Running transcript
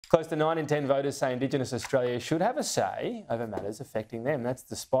Close to 9 in 10 voters say Indigenous Australia should have a say over matters affecting them. That's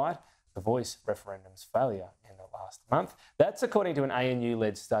despite the Voice referendum's failure in the last month. That's according to an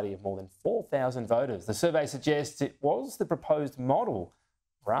ANU-led study of more than 4,000 voters. The survey suggests it was the proposed model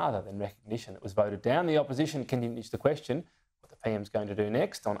rather than recognition that was voted down. The opposition continues to question what the PM's going to do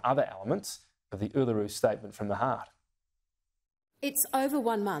next on other elements of the Uluru Statement from the Heart. It's over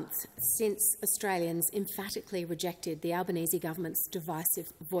 1 month since Australians emphatically rejected the Albanese government's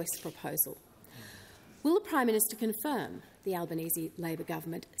divisive Voice proposal. Will the Prime Minister confirm the Albanese Labor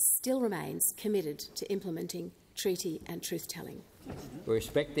government still remains committed to implementing treaty and truth-telling? We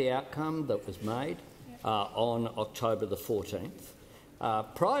respect the outcome that was made on October the 14th.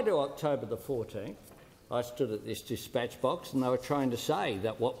 Prior to October the 14th, I stood at this dispatch box and they were trying to say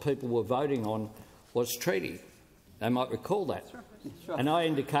that what people were voting on was treaty. They might recall that. That's right. And I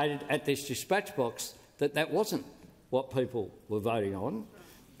indicated at this dispatch box that that wasn't what people were voting on,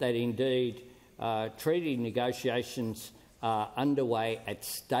 that indeed treaty negotiations are underway at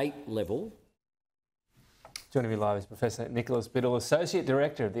state level. Joining me live is Professor Nicholas Biddle, Associate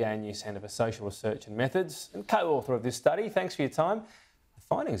Director of the ANU Centre for Social Research and Methods and co-author of this study. Thanks for your time. The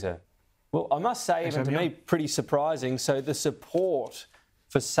findings are, well, I must say, even to me, pretty surprising. So the support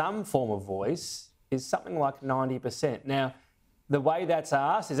for some form of voice is something like 90%. Now, the way that's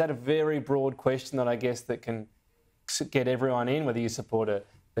asked, is that a very broad question that I guess that can get everyone in, whether you support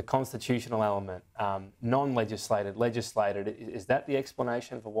the constitutional element, non-legislated, legislated? Is that the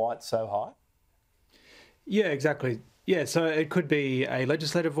explanation for why it's so high? Yeah, exactly. Yeah, so it could be a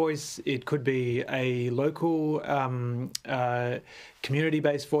legislative voice, it could be a local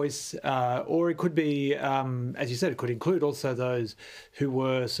community-based voice, or it could be, as you said, it could include also those who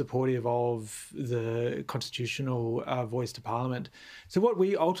were supportive of the constitutional voice to Parliament. So what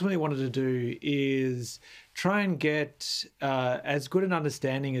we ultimately wanted to do is try and get as good an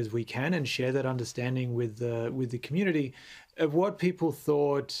understanding as we can and share that understanding with the community of what people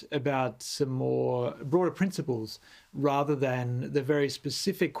thought about some more broader principles rather than the very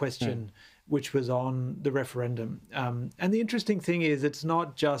specific question which was on the referendum. And the interesting thing is it's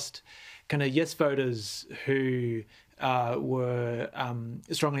not just kind of yes voters who were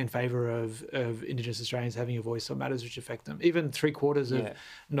strongly in favour of Indigenous Australians having a voice on matters which affect them. Even 3/4 of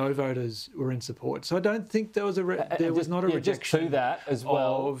no voters were in support. So I don't think there was not a rejection. Just to that as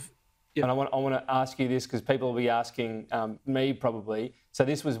well. And I want to ask you this because people will be asking me probably. So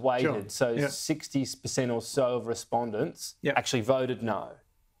this was weighted. Sure. So 60% or so of respondents actually voted no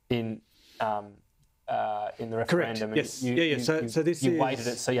in the referendum. Correct. Yes. So this you weighted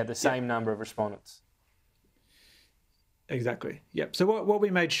it so you had the same number of respondents. Exactly. Yep. So what we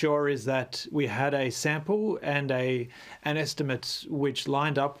made sure is that we had a sample and an estimate which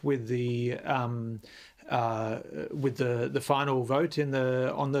lined up with the final vote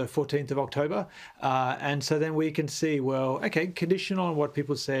on the 14th of October, and so then we can see, well, okay, conditional on what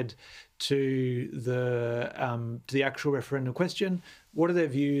people said to the actual referendum question, what are their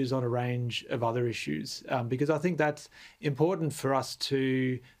views on a range of other issues? Because I think that's important for us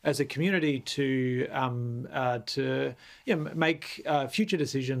to, as a community, to make future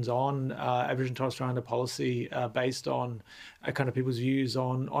decisions on Aboriginal and Torres Strait Islander policy based on kind of people's views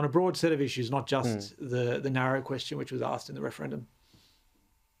on a broad set of issues, not just the narrow question which was asked in the referendum.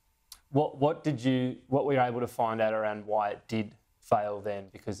 What were you able to find out around why it did fail then?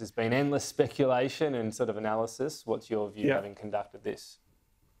 Because there's been endless speculation and sort of analysis. What's your view having conducted this?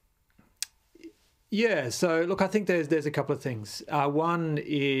 Yeah, so look, I think there's a couple of things. One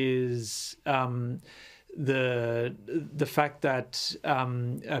is the fact that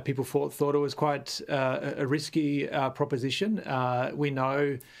people thought it was quite a risky proposition. We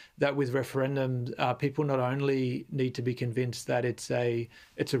know that with referendums, people not only need to be convinced that it's a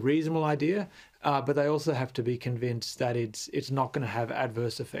reasonable idea, but they also have to be convinced that it's not going to have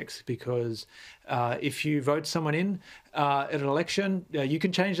adverse effects, because if you vote someone in at an election, you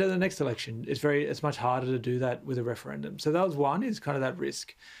can change that in the next election. It's much harder to do that with a referendum. So that was one, is kind of that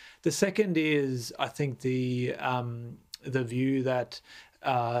risk. The second is, I think, the view that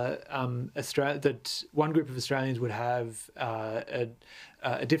that one group of Australians would have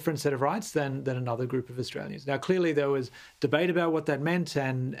a different set of rights than another group of Australians. Now, clearly there was debate about what that meant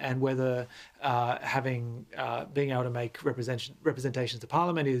and whether being able to make representations to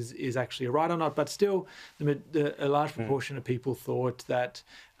Parliament is actually a right or not. But still, a large proportion of people thought that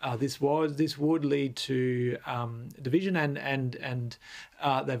this would lead to division, and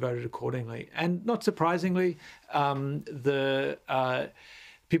they voted accordingly. And not surprisingly,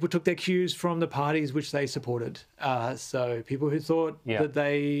 people took their cues from the parties which they supported. So people who thought that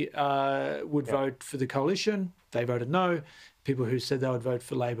they would vote for the coalition, they voted no. people who said they would vote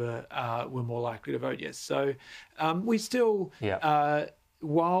for Labor were more likely to vote yes. So we still,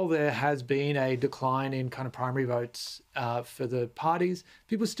 while there has been a decline in kind of primary votes for the parties,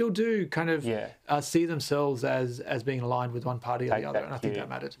 people still do kind of see themselves as being aligned with one party or the other, and I think that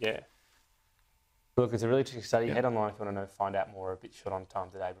matters. Yeah. Look, it's a really interesting study. Head online if you want to find out more. A bit short on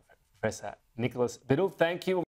time today. Professor Nicholas Biddle, thank you.